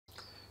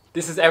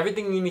This is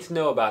everything you need to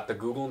know about the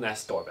Google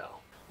Nest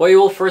Doorbell. What you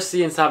will first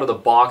see inside of the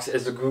box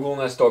is the Google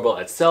Nest Doorbell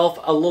itself,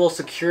 a little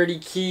security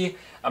key,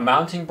 a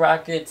mounting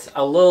bracket,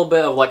 a little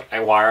bit of like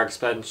a wire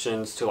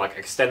extensions to like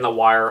extend the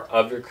wire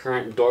of your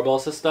current doorbell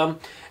system,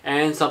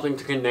 and something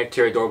to connect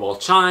to your doorbell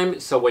chime,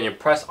 so when you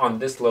press on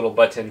this little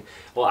button,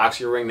 it will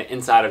actually ring the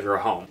inside of your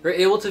home. You're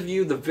able to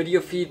view the video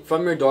feed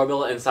from your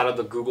doorbell inside of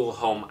the Google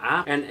Home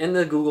app, and in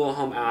the Google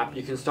Home app,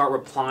 you can start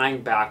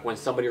replying back when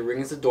somebody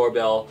rings the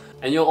doorbell,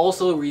 and you'll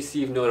also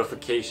receive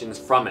notifications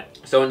from it.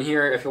 So in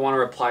here, if you want to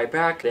reply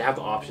back, they have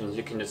the options.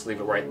 You can just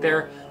leave it right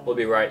there. It will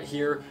be right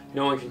here.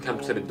 No one can come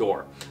to the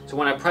door. So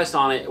when I press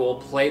on it, it will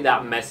play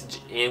that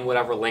message in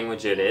whatever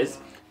language it is.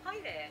 Hi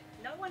there.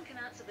 No one can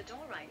answer the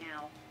door right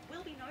now.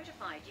 We'll be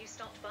notified you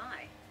stopped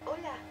by.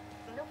 Hola,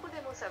 no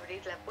podemos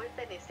abrir la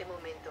puerta en este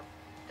momento.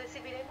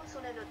 Recibiremos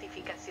una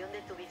notificación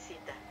de tu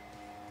visita.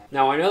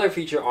 Now another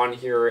feature on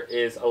here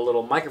is a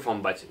little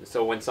microphone button.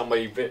 So when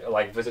somebody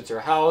visits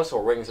your house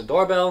or rings the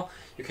doorbell,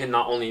 you can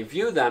not only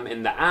view them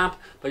in the app,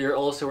 but you're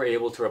also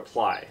able to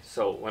reply.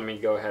 So let me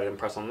go ahead and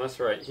press on this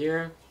right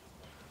here.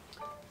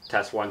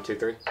 Test 1 2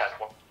 3. Test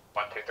 1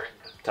 2 3.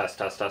 Test.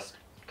 Test. Test.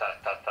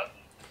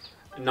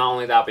 Not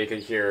only that, but you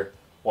can hear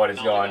what is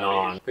going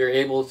on. You're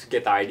able to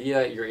get the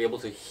idea, you're able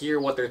to hear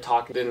what they're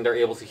talking, and they're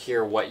able to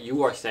hear what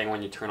you are saying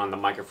when you turn on the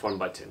microphone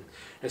button.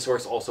 This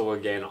works also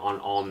again on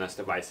all Nest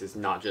devices,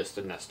 not just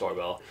the Nest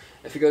Doorbell.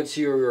 If you go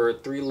to your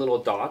three little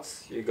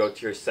dots, you go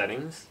to your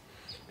settings,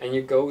 and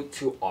you go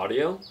to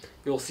audio,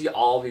 you'll see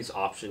all these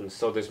options.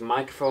 So there's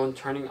microphone,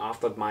 turning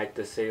off the mic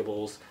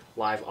disables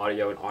live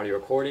audio and audio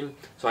recording.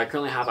 So I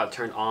currently have that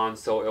turned on,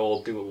 so it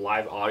will do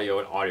live audio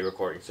and audio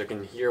recording. So you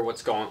can hear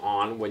what's going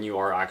on when you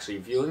are actually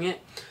viewing it.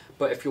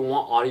 But if you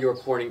want audio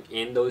recording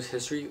in those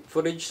history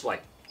footage,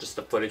 like just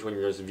the footage when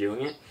you're just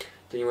viewing it,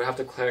 then you would have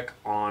to click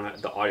on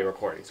the audio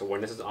recording. So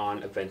when this is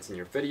on events in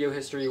your video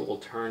history, it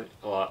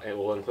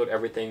will include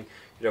everything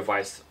your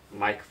device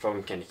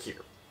microphone can hear.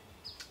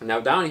 Now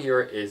down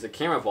here is the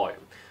camera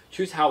volume.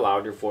 Choose how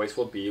loud your voice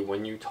will be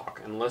when you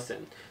talk and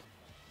listen.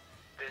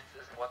 This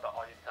is what the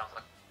audio sounds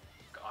like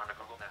on a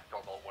Google Nest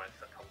Doorbell when it's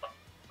set to level.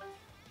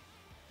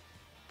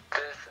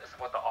 This is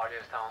what the audio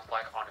sounds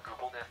like on a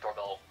Google Nest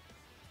Doorbell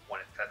when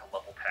it's set to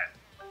level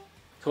 10.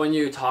 So when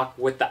you talk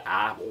with the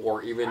app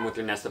or even with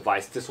your Nest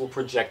device, this will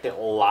project it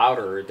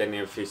louder than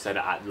if you set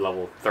it at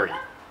level 3.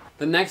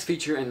 The next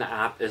feature in the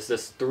app is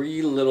this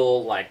three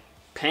little like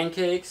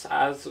pancakes,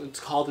 as it's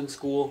called in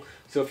school.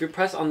 So if you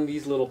press on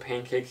these little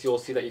pancakes, you'll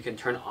see that you can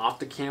turn off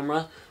the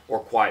camera or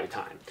quiet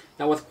time.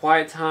 Now with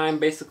quiet time,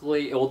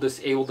 basically it will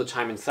disable the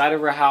chime inside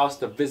of your house,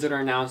 the visitor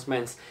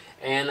announcements,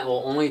 and it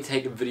will only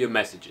take video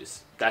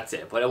messages. That's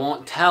it, but it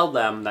won't tell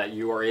them that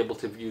you are able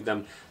to view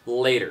them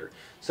later.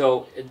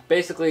 So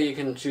basically you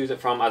can choose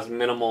it from as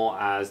minimal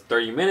as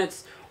 30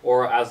 minutes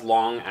or as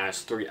long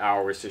as 3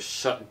 hours to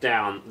shut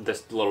down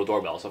this little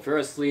doorbell. So if you're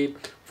asleep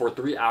for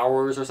 3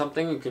 hours or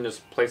something, you can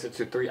just place it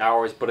to 3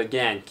 hours. But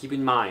again, keep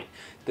in mind,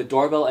 the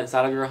doorbell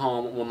inside of your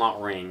home will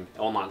not ring, it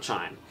will not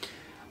chime.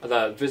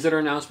 The visitor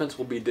announcements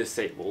will be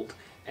disabled,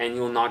 and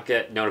you will not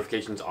get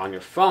notifications on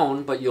your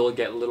phone, but you'll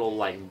get little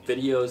like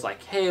videos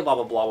like, hey, blah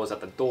blah blah was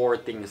at the door,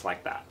 things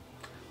like that.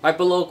 Right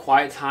below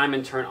quiet time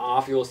and turn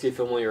off, you'll see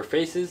familiar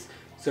faces.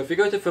 So if you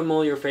go to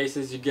familiar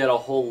faces, you get a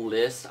whole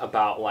list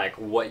about like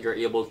what you're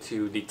able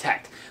to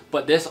detect.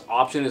 But this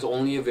option is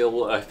only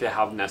available if you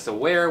have Nest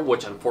Aware,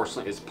 which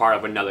unfortunately is part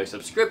of another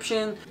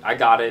subscription. I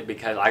got it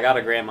because I got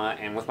a grandma,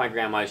 and with my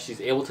grandma, she's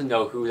able to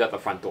know who's at the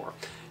front door.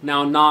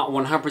 Now, not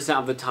 100%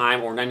 of the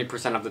time or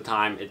 90% of the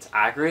time it's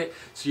accurate,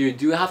 so you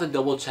do have to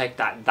double check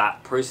that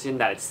that person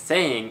that it's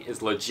saying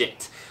is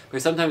legit.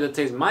 Because sometimes it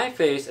says my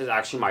face is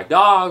actually my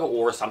dog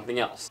or something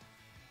else.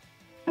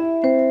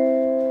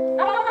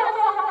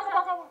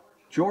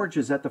 George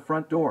is at the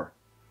front door.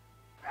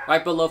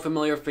 Right below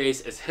familiar face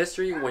is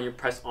history. When you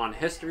press on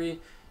history,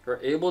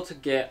 you're able to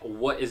get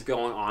what is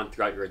going on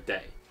throughout your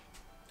day.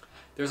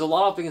 There's a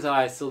lot of things that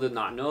I still did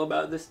not know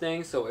about this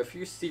thing. So if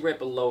you see right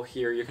below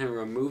here, you can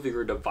remove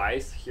your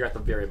device here at the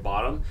very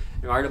bottom.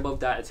 And right above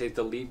that, it says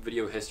delete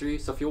video history.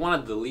 So if you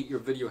want to delete your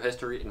video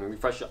history and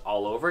refresh it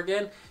all over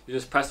again, you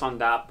just press on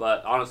that.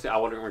 But honestly, I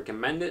wouldn't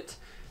recommend it.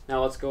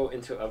 Now let's go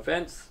into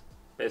events.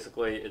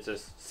 Basically, it's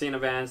just scene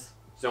events.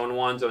 Zone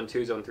 1, Zone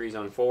 2, Zone 3,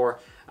 Zone 4,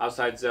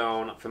 outside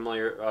zone,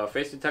 familiar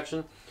face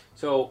detection.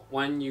 So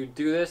when you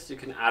do this, you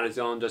can add a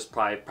zone just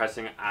by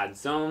pressing add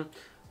zone.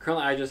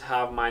 Currently I just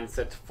have mine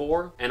set to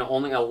 4, and it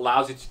only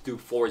allows you to do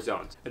 4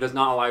 zones. It does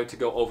not allow you to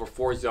go over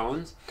 4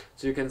 zones.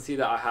 So you can see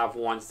that I have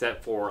one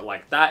set for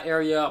like that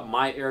area,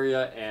 my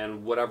area,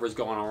 and whatever's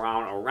going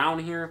around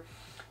here.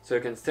 So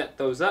you can set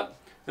those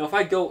up. Now if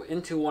I go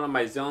into one of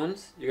my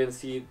zones, you can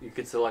see you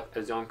can select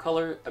a zone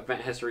color,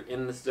 event history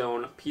in this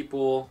zone,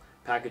 people,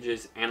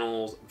 packages,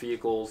 animals,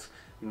 vehicles,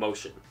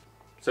 motion.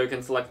 So you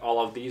can select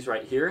all of these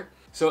right here.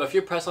 So if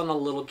you press on the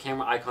little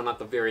camera icon at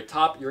the very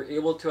top, you're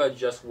able to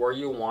adjust where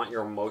you want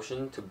your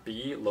motion to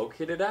be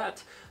located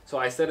at. So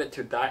I set it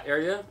to that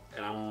area,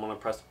 and I'm gonna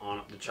press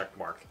on the check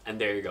mark.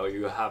 And there you go,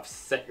 you have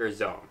set your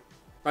zone.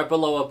 Right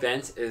below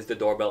events is the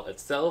doorbell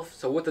itself.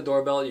 So with the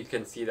doorbell, you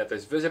can see that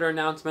there's visitor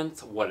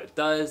announcements. What it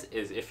does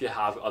is if you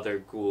have other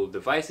Google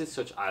devices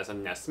such as a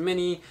Nest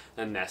Mini,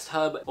 a Nest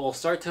Hub, it will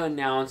start to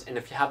announce, and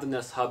if you have the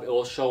Nest Hub, it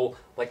will show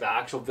like the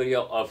actual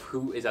video of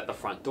who is at the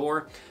front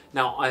door.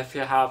 Now, if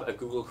you have a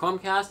Google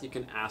Chromecast, you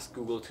can ask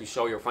Google to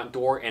show your front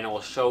door and it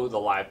will show the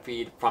live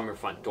feed from your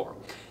front door.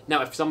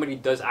 Now, if somebody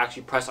does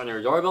actually press on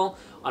your doorbell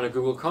on a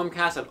Google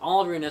Chromecast and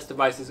all of your Nest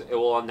devices, it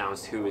will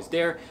announce who is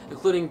there,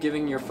 including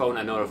giving your phone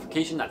a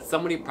notification that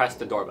somebody pressed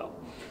the doorbell.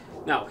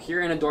 Now, here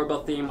in a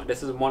doorbell theme,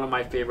 this is one of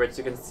my favorites.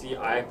 You can see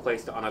I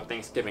placed it on a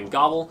Thanksgiving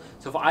gobble.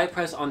 So if I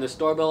press on this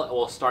doorbell, it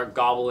will start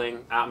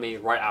gobbling at me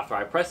right after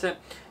I press it.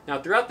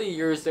 Now, throughout the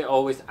years, they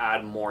always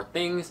add more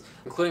things,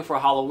 including for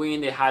Halloween.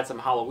 They had some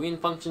Halloween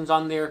functions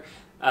on there.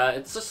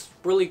 It's just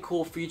really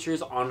cool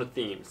features on the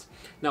themes.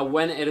 Now,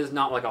 when it is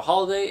not like a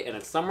holiday and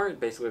it's summer,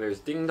 basically there's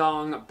Ding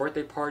Dong,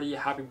 Birthday Party,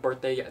 Happy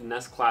Birthday,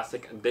 Nest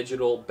Classic,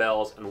 Digital,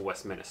 Bells, and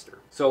Westminster.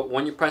 So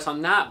when you press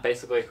on that,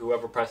 basically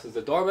whoever presses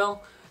the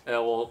doorbell, it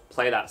will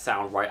play that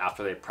sound right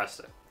after they press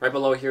it. Right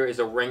below here is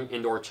a Ring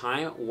indoor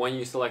chime. When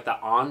you select that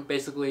on,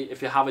 basically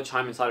if you have a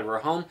chime inside of your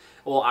home,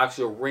 it will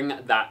actually ring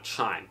that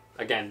chime.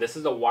 Again, this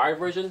is a wired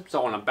version,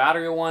 so on a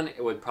battery one,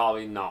 it would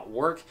probably not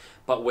work,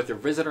 but with your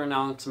visitor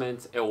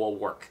announcements, it will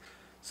work.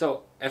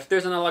 So if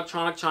there's an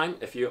electronic chime,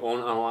 if you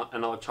own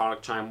an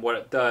electronic chime, what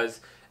it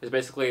does is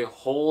basically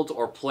holds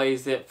or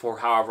plays it for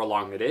however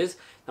long it is.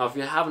 Now, if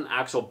you have an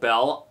actual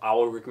bell, I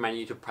would recommend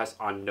you to press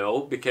on no,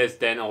 because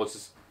then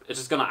it's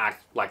just gonna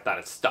act like that,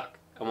 it's stuck.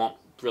 It won't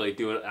really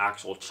do an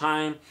actual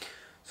chime.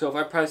 So if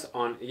I press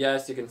on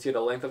yes, you can see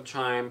the length of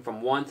chime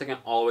from 1 second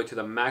all the way to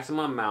the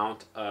maximum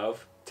amount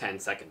of 10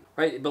 seconds.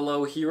 Right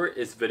below here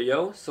is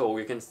video, so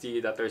we can see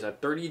that there's a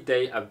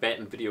 30-day event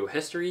and video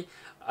history,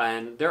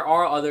 and there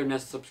are other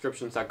Nest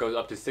subscriptions that goes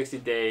up to 60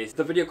 days.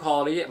 The video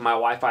quality, my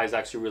Wi-Fi is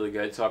actually really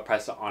good, so I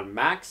press it on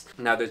max.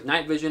 Now there's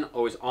night vision,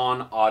 always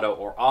on, auto,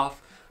 or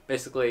off.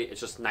 Basically,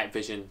 it's just night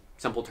vision,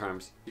 simple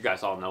terms. You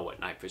guys all know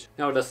what night vision.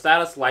 Now the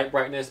status light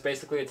brightness,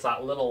 basically it's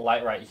that little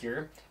light right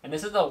here. And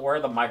this is where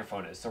the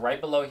microphone is. So right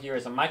below here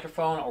is a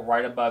microphone, or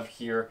right above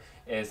here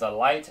is a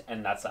light,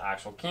 and that's the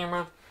actual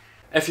camera.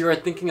 If you are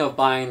thinking of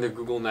buying the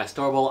Google Nest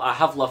Doorbell, I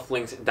have left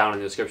links down in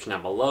the description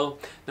down below.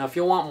 Now if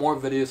you want more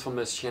videos from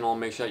this channel,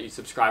 make sure that you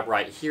subscribe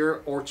right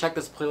here, or check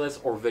this playlist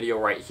or video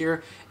right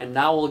here, and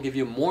that will give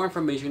you more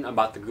information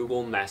about the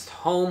Google Nest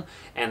Home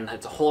and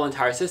its whole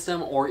entire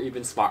system, or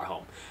even smart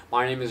home.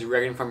 My name is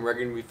Reagan from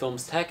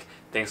ReaganVFilms Tech.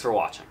 Thanks for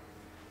watching.